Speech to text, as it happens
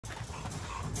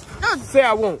won't. Say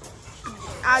I won't.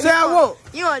 Say I won't.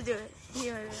 You won't do it.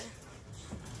 You won't do it.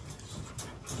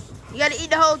 You gotta eat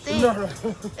the whole thing. No.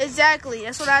 Exactly.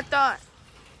 That's what I thought.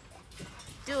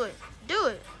 Do it. Do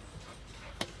it.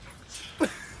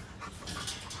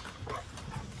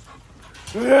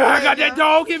 I got that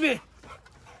dog in me.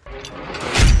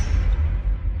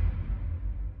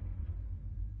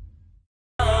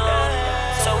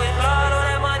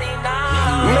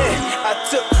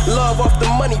 Love off the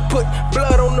money, put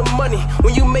blood on the money.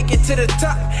 When you make it to the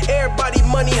top, everybody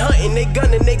money hunting. They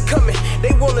gunning, they coming.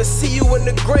 They wanna see you in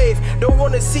the grave, don't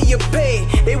wanna see you paid.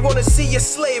 They wanna see you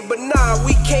slave, but nah,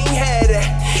 we can't have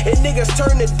that. And niggas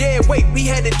turn to dead weight, we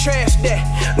had to trash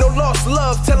that. No lost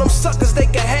love, tell them suckers they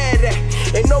can have that.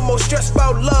 Ain't no more stress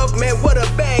about love, man, what a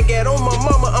bag at. On my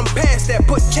mama, I'm past that.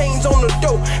 Put chains on the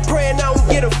door, praying I don't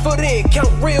get a foot in.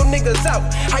 Count real niggas out,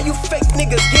 how you fake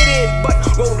niggas get in, but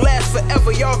won't last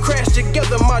forever. Y'all crash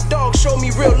together, my dog show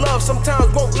me real love.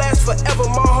 Sometimes won't last forever.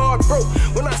 My heart broke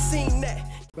when I seen that.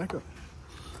 Back up.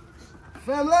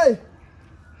 Family.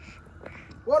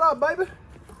 What up, baby?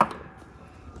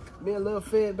 Me and Lil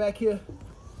Fed back here.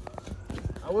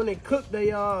 I went and cooked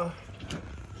a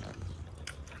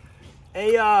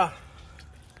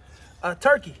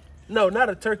turkey. No, not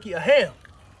a turkey, a ham.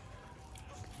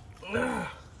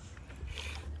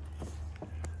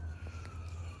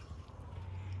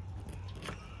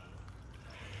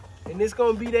 And this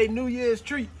gonna be their New Year's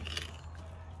treat.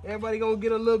 Everybody gonna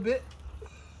get a little bit.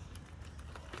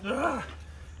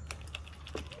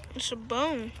 It's a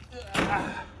bone.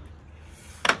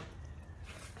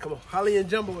 Come on, Holly and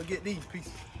Jumbo will get these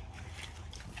pieces.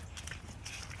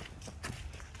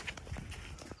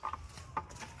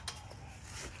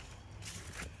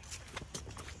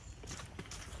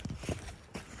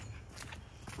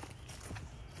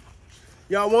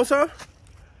 Y'all want some?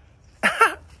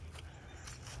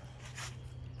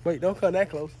 Wait, don't come that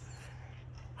close.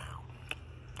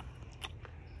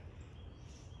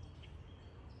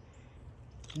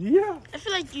 Yeah. I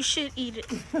feel like you should eat it.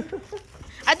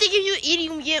 I think if you eat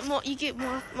it, you get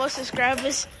more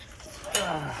subscribers.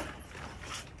 Oh,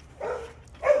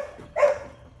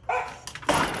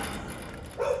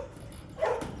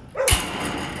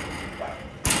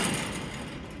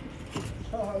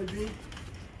 Holly B.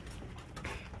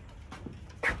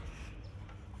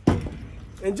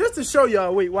 And just to show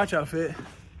y'all, wait, watch out, Fed.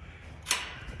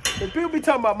 And people be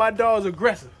talking about my dog's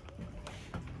aggressive.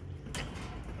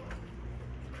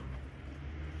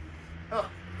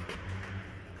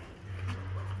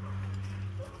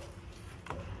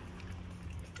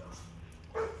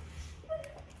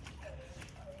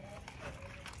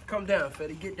 Come down,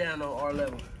 Fetty. Get down on our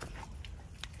level.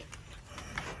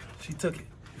 She took it.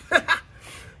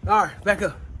 All right, back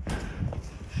up.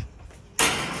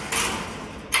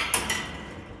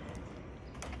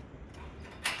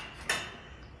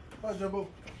 Come on, Jumbo.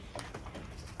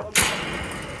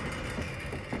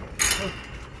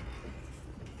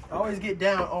 Always get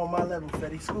down on my level,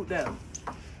 Fetty. Scoot down.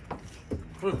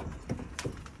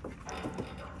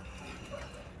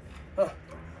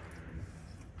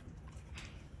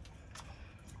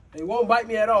 They won't bite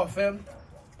me at all, fam.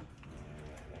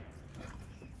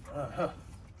 All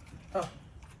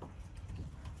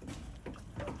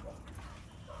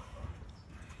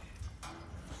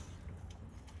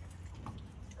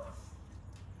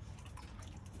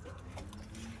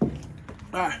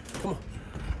right, come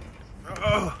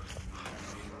on.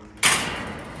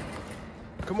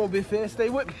 Come on, Big Fed, stay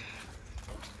with me.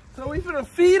 So we finna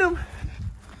feed him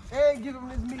and give him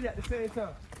this meat at the same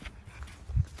time.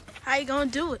 How you gonna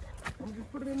do it? I'm gonna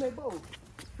just put it in their bowl.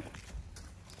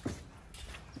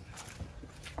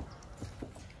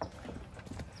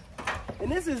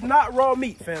 And this is not raw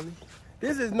meat, family.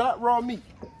 This is not raw meat.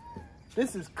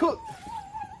 This is cooked.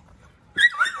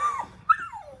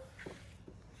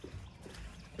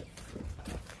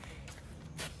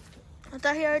 I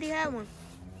thought he already had one.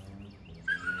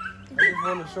 I just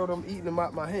want to show them eating them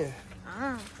out my hand.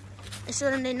 Ah. And so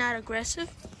then they're not aggressive?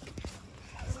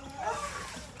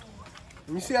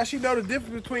 You see how she know the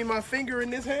difference between my finger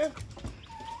and this hand?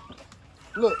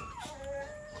 Look.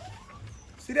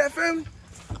 See that, family?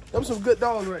 Them some good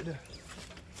dogs right there.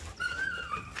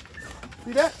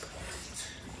 See that?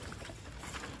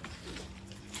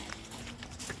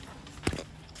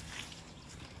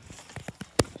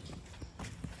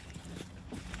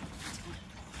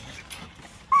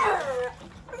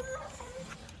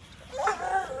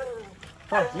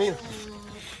 Huh, Mia.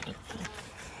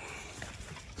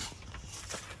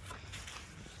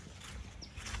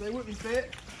 Stay with me,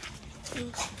 Fed.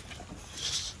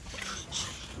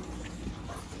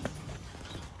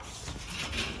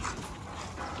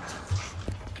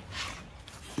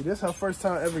 See, this is her first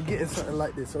time ever getting something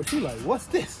like this. So she like, what's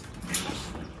this?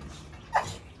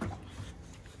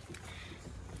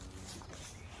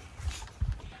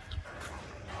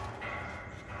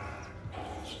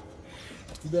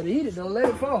 You better eat it, don't let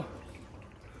it fall.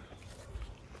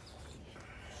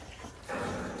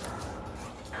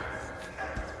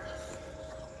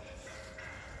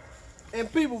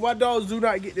 And people, my dogs do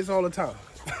not get this all the time.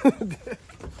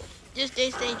 Just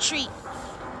they treat.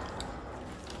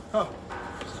 Huh.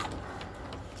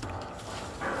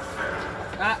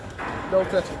 Ah, don't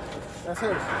touch it. That's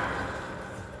hers.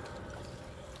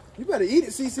 You better eat it,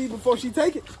 CC, before she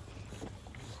take it.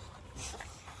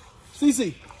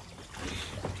 CC.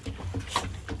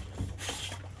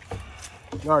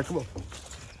 All right, come on.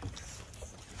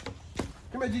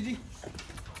 Come here, Gigi.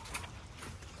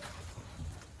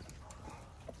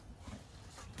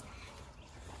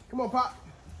 Come on, Pop.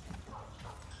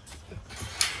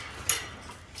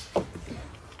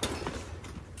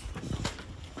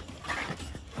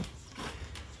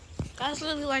 That's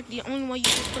literally like the only one you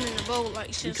can put in the bowl,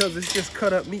 like since. Because it's just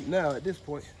cut up meat now at this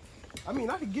point. I mean,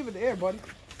 I could give it to everybody.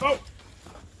 Oh.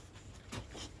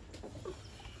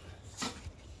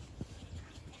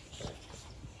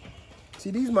 See,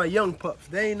 these my young pups.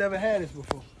 They ain't never had this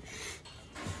before.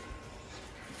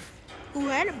 Who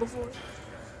had it before?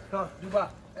 Huh, Dubai.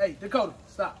 Hey, Dakota,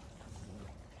 stop.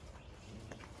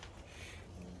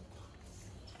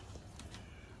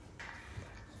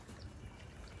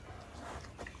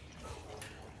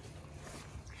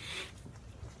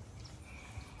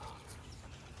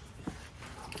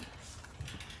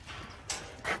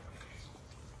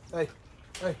 Hey,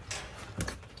 hey.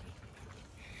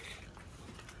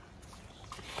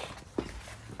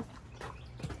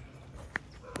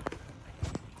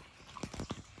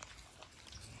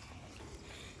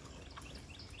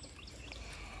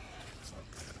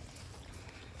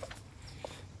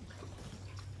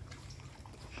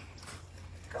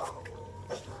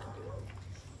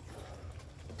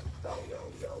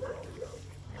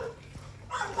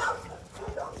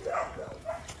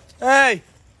 Hey,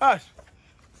 hush.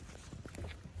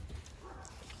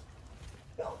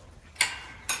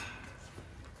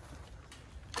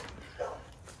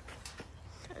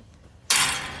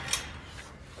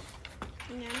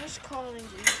 Nana's calling you.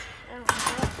 I don't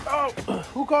know. Oh,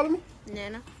 who calling me?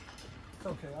 Nana.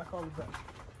 Okay, I'll call you back.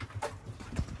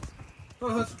 Oh,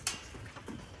 hush.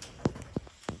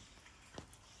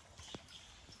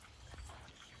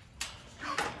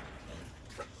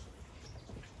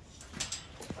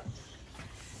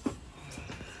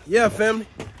 Yeah, family.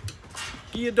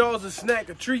 Give your dogs a snack,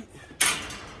 a treat.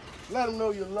 Let them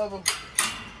know you love them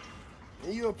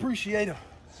and you appreciate them.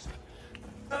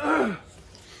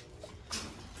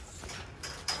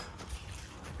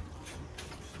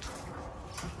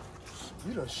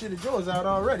 You done shitted yours out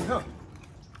already, huh?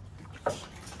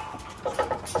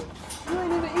 You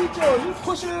ain't even eat yours. You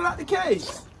pushing it out the cage.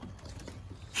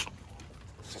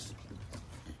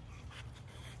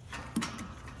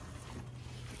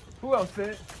 Who else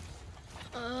fed?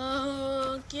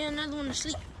 Get another one to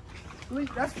sleep. Sleep?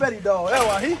 That's Betty dog. That's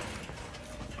why he.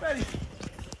 Betty.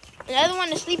 The other one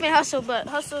to sleep and Hustle, but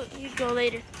Hustle, you go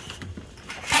later.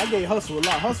 I gave Hustle a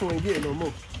lot. Hustle ain't getting no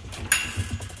more.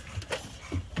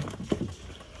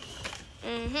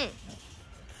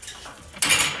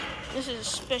 This is a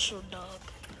special dog.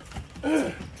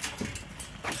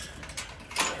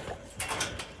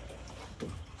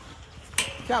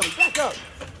 Callie, back up.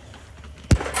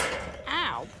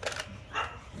 Ow.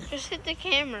 Just hit the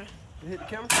camera. You hit the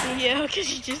camera? Yeah, because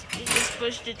you just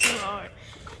pushed it too hard.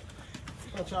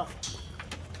 Watch out.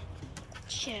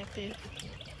 Shampoo.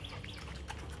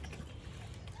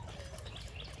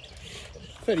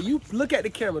 Fetty, you look at the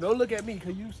camera. Don't look at me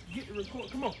because you get the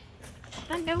record. Come on.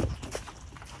 I know.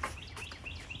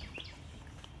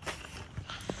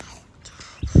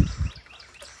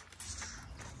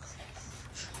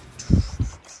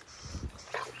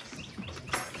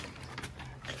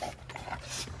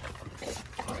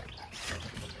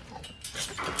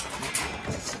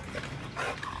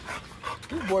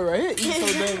 This boy right here eats so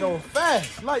dang on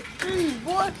fast. Like, geez,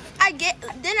 boy.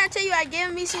 Didn't I tell you I gave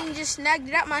him me some and just snagged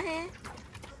it out my hand?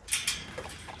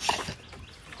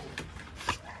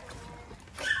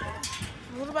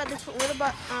 What about them? What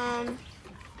about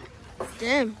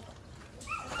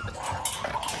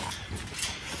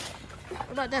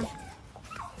them?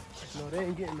 No, they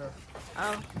ain't getting none.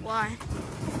 Oh, why?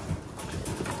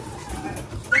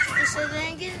 They said they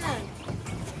ain't getting none.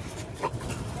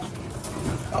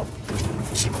 Oh.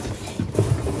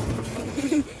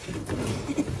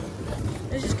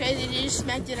 This is crazy. They just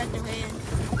smacked it out their hand.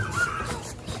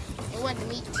 It wasn't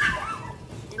meat.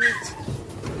 The meat.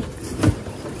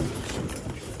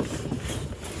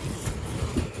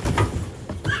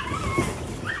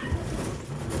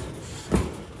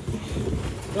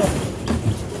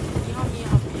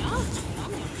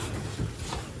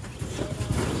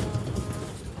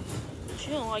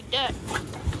 like that.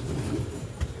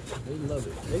 They love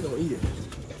it. They gonna eat it.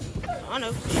 I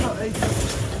know. Oh, hey.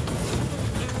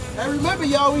 And remember,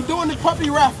 y'all, we doing the puppy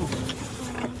raffle.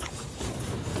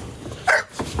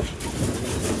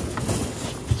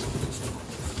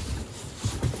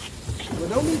 Well,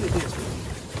 don't leave it there.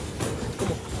 Come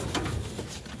on.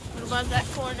 What about that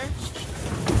corner?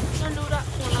 Don't do that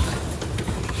corner.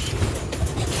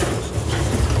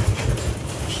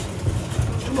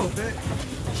 Come on, Pat.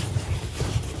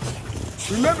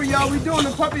 Remember, y'all, we doing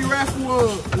the puppy raffle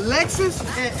of Lexus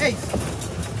and Ace.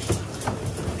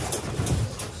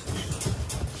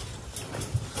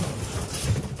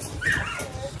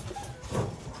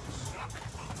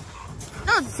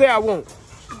 No. Say I won't.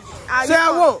 Say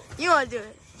I won't. You want to do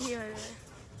it. You want to do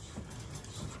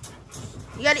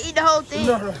it. You got to eat the whole thing.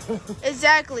 No.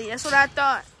 Exactly. That's what I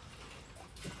thought.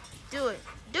 Do it.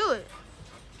 Do it.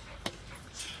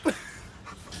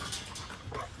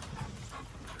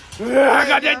 I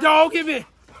got that dog in me.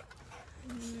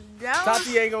 That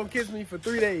Tati ain't gonna kiss me for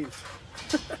 3 days.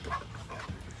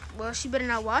 Well, she better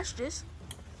not watch this.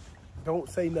 Don't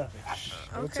say nothing.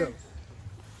 Don't Okay.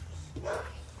 tell her.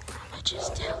 I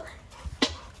just tell her.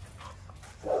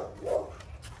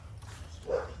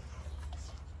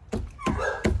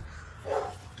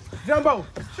 Jumbo,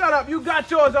 shut up. You got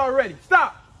yours already.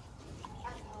 Stop.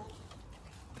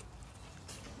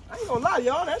 I ain't gonna lie,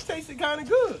 y'all. That tasted kind of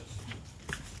good.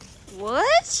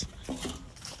 What?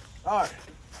 All right.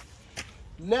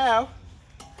 Now,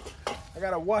 I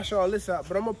gotta wash all this out,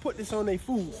 but I'm gonna put this on their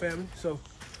food, family. So,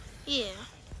 Yeah.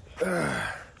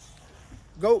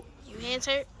 go. You hands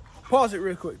hurt? Pause it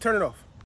real quick. Turn it off.